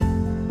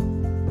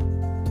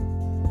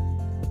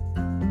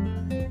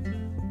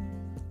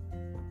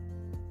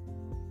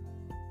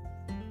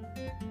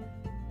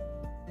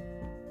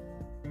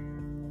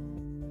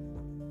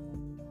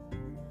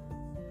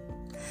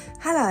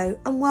Hello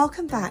and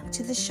welcome back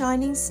to the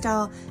Shining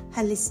Star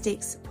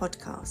Holistics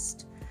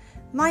podcast.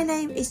 My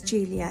name is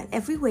Julia and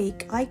every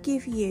week I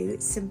give you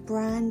some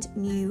brand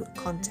new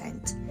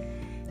content.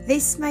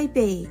 This may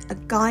be a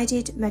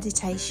guided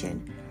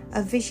meditation,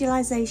 a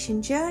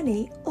visualization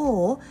journey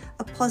or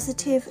a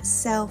positive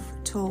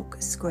self-talk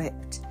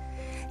script.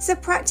 So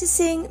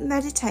practicing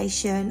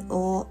meditation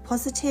or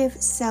positive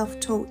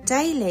self-talk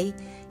daily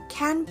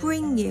can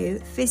bring you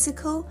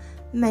physical,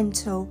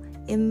 mental,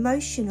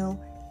 emotional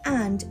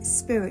and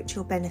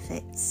spiritual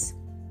benefits.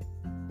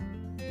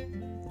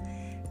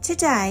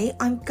 Today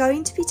I'm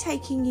going to be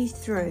taking you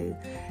through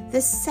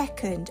the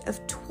second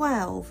of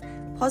 12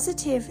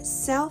 positive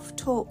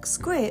self-talk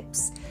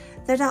scripts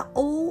that are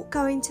all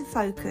going to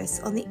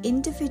focus on the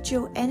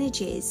individual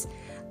energies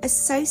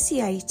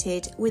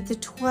associated with the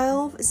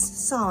 12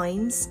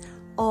 signs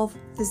of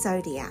the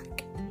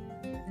zodiac.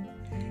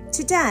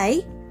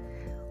 Today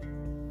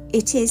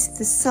it is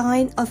the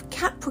sign of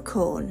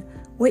Capricorn,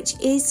 which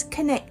is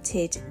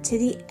connected to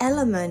the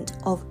element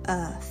of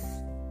earth.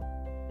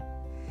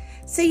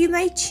 So you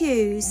may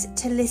choose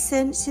to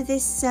listen to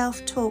this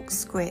self-talk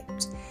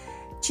script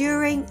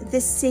during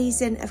the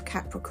season of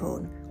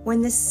Capricorn,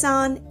 when the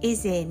sun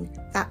is in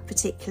that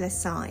particular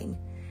sign.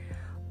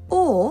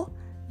 Or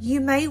you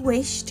may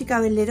wish to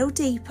go a little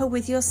deeper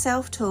with your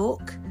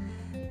self-talk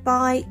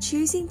by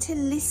choosing to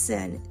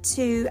listen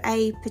to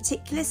a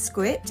particular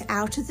script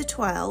out of the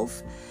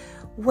 12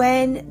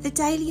 when the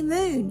daily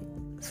moon,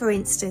 for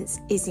instance,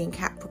 is in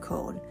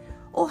Capricorn.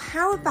 Or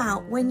how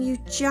about when you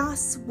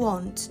just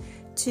want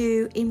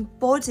to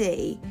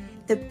embody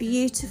the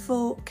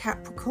beautiful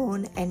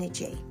Capricorn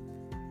energy?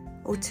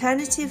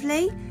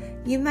 Alternatively,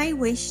 you may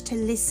wish to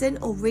listen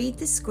or read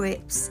the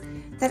scripts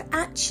that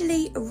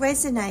actually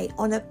resonate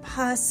on a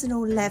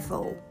personal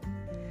level.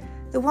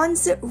 The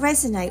ones that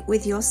resonate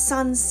with your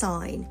sun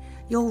sign,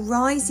 your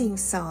rising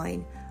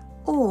sign,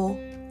 or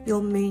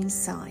your moon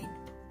sign.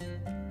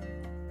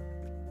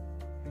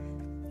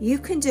 You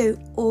can do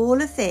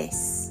all of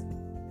this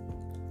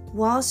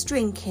whilst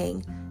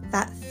drinking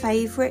that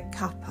favourite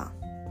cuppa.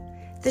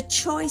 The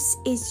choice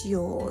is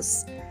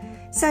yours.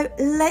 So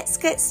let's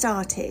get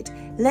started.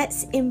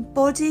 Let's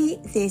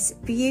embody this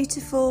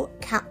beautiful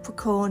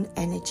Capricorn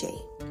energy.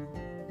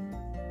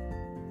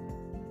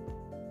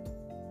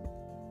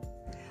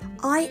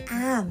 I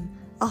am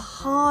a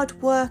hard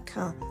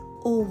worker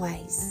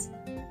always.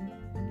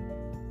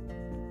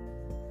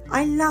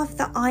 I love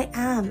that I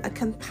am a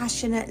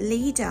compassionate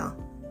leader.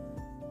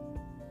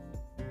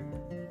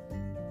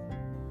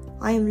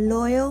 I am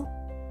loyal,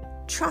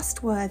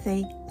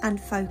 trustworthy and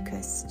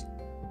focused.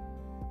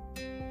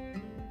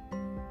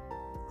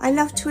 I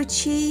love to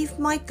achieve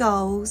my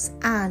goals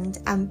and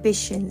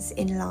ambitions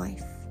in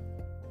life.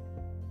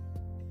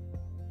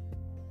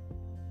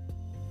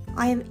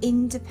 I am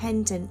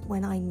independent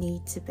when I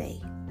need to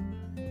be.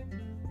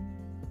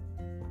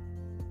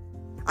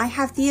 I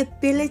have the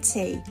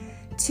ability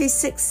to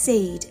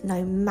succeed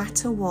no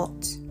matter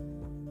what.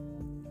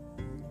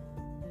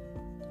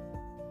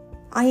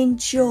 I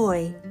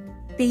enjoy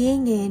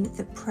being in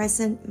the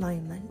present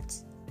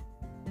moment.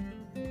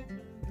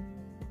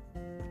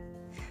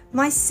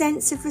 My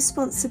sense of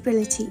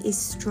responsibility is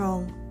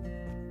strong.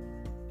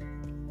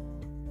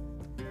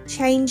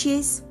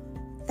 Changes,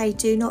 they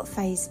do not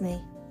faze me.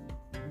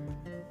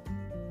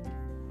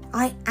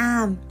 I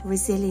am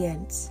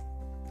resilient.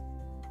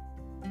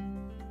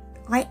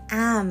 I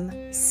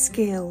am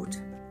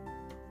skilled.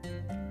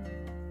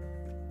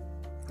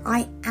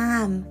 I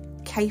am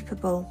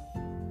capable.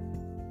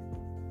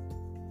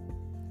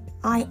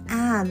 I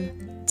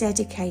am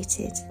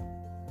dedicated.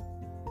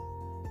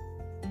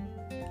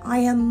 I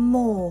am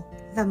more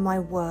than my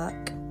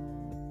work.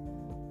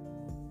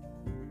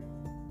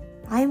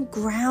 I am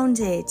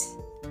grounded.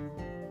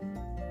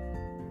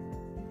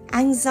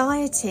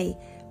 Anxiety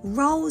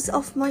rolls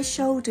off my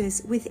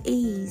shoulders with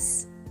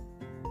ease.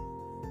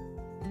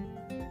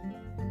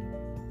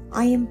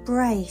 I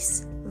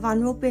embrace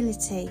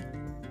vulnerability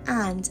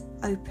and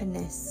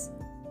openness.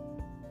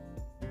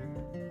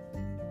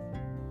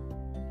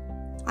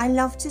 I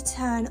love to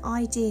turn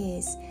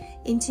ideas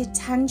into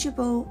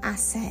tangible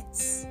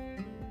assets.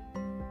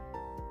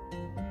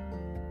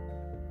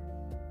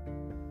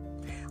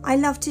 I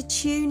love to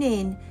tune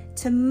in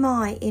to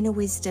my inner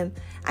wisdom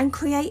and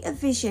create a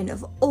vision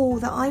of all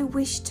that I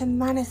wish to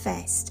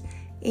manifest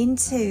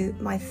into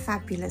my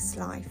fabulous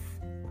life.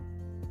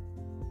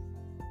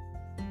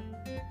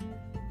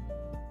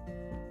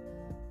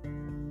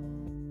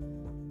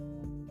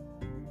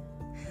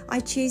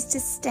 I choose to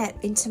step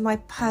into my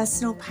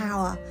personal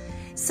power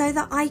so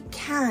that I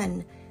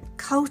can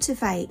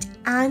cultivate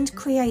and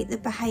create the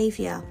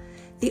behaviour,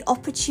 the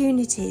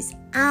opportunities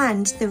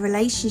and the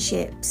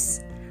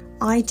relationships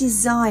I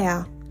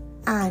desire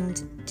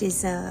and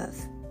deserve.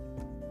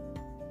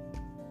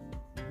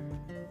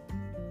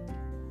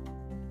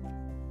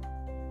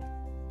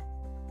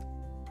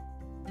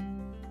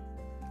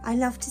 I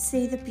love to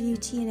see the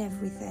beauty in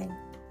everything.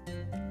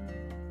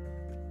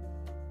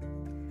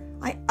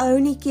 I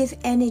only give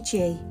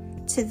energy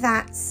to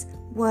that's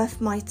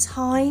worth my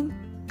time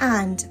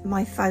and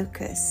my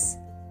focus.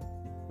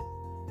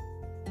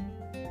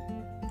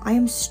 I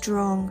am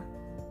strong.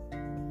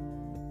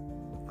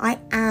 I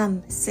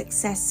am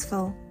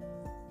successful.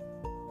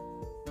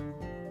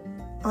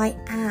 I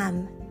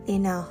am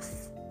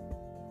enough.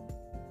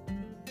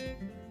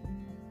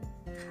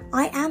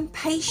 I am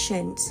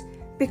patient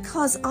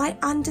because I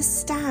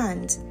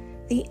understand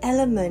the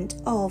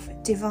element of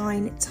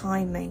divine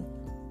timing.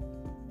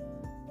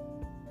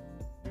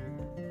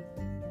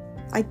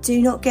 I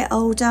do not get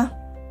older,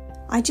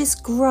 I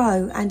just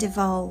grow and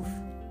evolve.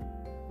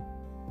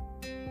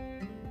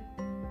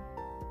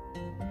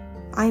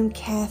 I am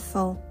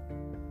careful.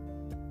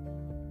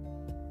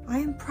 I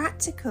am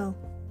practical.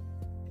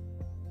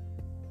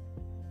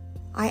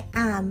 I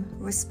am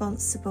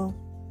responsible.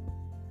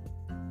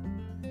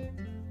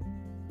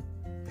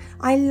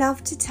 I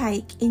love to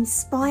take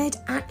inspired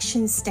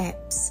action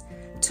steps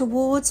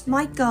towards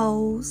my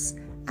goals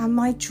and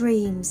my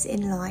dreams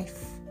in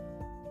life.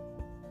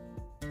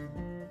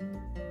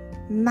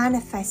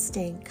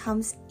 Manifesting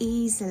comes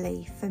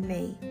easily for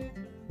me.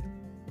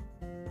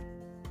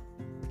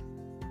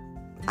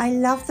 I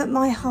love that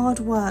my hard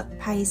work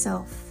pays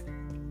off.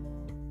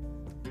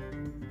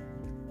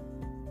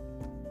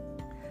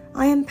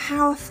 I am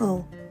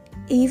powerful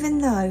even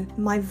though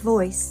my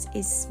voice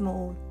is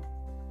small.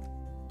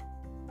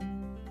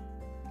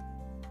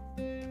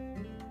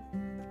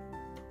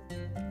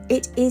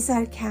 It is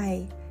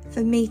okay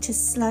for me to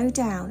slow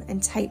down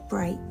and take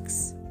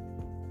breaks.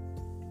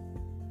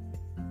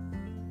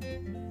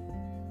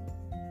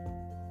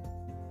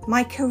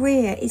 My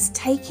career is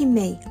taking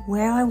me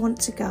where I want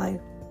to go.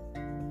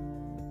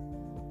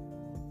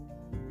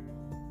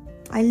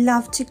 I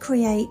love to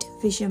create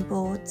vision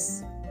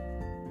boards.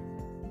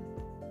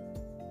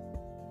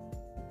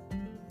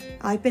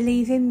 I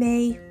believe in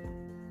me.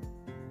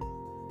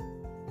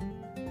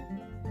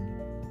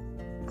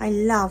 I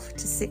love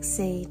to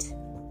succeed.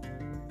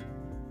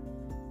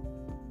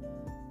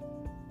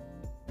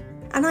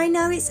 And I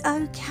know it's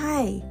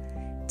okay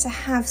to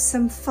have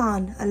some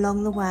fun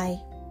along the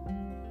way.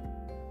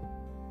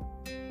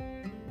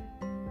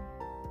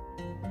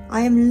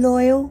 I am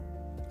loyal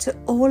to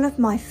all of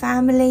my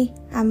family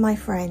and my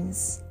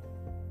friends.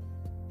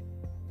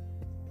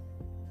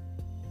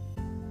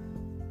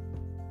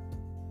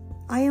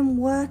 I am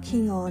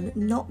working on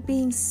not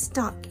being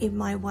stuck in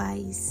my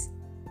ways.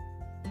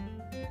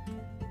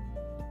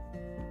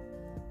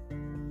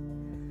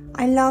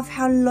 I love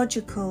how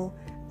logical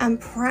and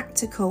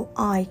practical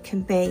I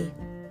can be.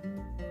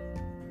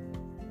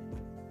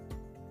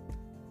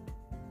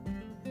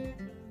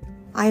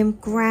 I am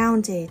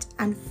grounded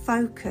and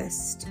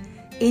focused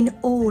in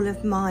all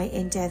of my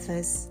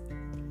endeavours.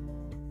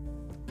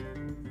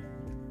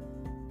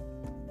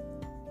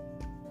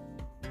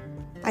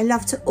 I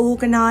love to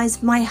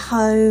organise my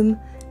home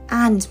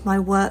and my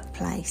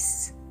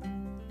workplace.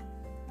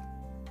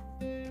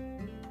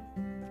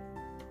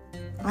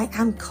 I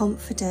am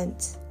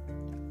confident.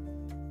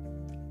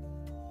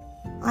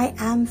 I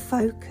am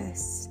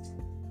focused.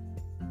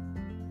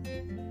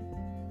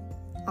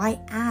 I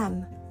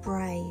am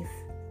brave.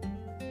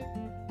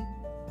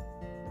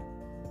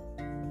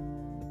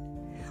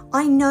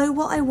 I know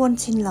what I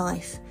want in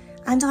life,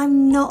 and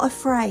I'm not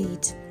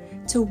afraid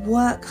to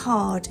work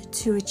hard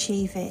to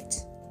achieve it.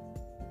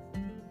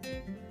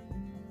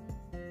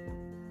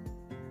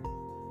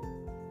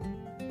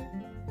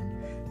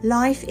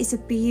 Life is a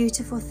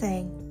beautiful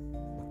thing,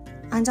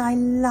 and I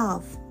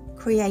love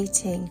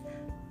creating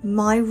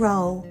my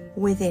role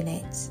within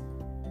it.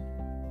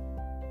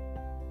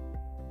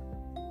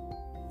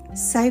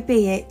 So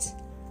be it,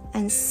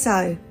 and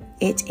so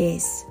it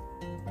is.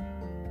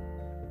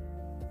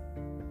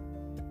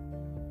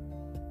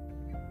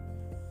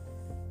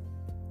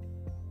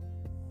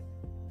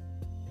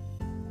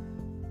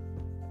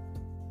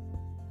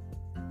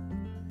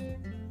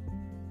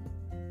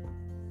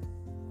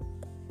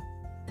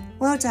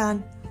 Well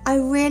done. I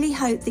really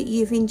hope that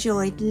you've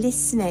enjoyed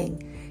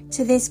listening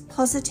to this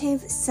positive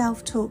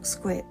self-talk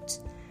script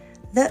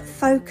that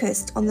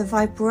focused on the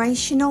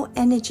vibrational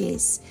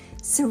energies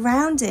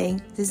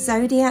surrounding the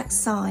zodiac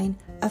sign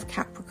of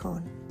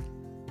Capricorn.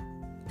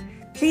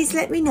 Please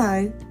let me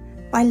know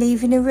by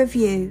leaving a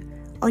review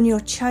on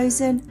your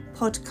chosen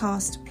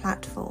podcast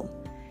platform,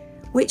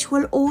 which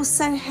will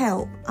also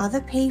help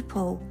other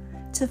people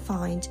to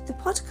find the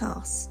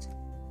podcast.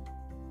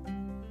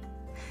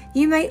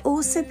 You may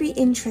also be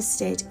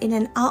interested in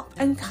an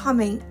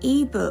up-and-coming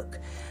ebook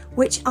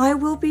which I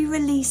will be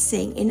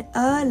releasing in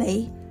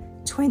early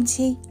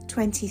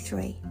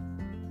 2023.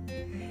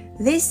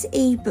 This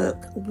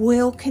ebook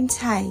will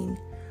contain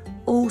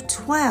all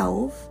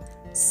 12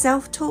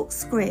 self-talk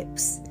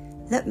scripts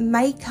that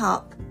make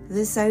up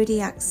the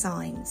zodiac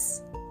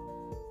signs.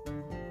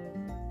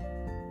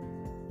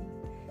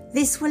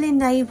 This will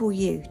enable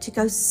you to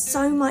go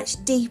so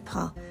much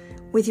deeper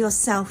with your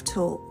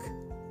self-talk.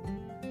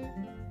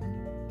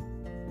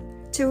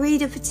 To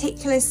read a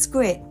particular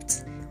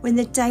script when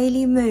the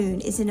daily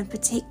moon is in a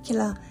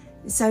particular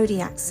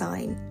zodiac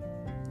sign.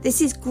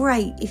 This is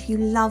great if you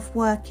love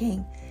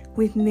working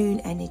with moon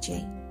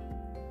energy.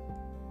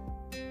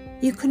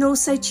 You can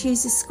also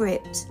choose a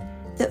script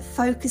that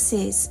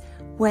focuses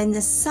when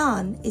the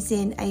sun is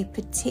in a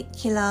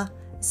particular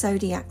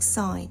zodiac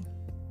sign.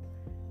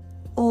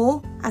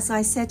 Or, as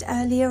I said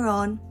earlier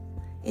on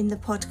in the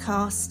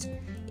podcast,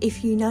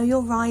 if you know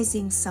your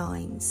rising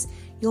signs,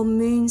 your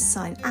moon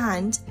sign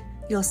and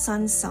your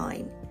sun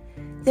sign,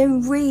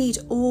 then read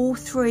all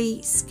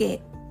 3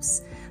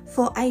 skips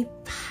for a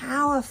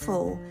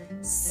powerful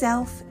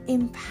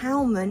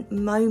self-empowerment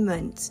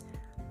moment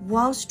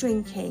whilst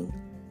drinking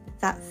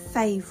that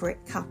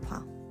favourite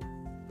cuppa.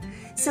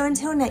 So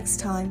until next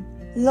time,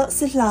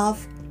 lots of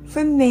love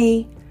from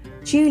me,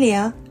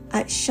 Julia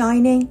at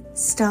Shining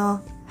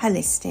Star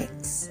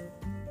Holistics.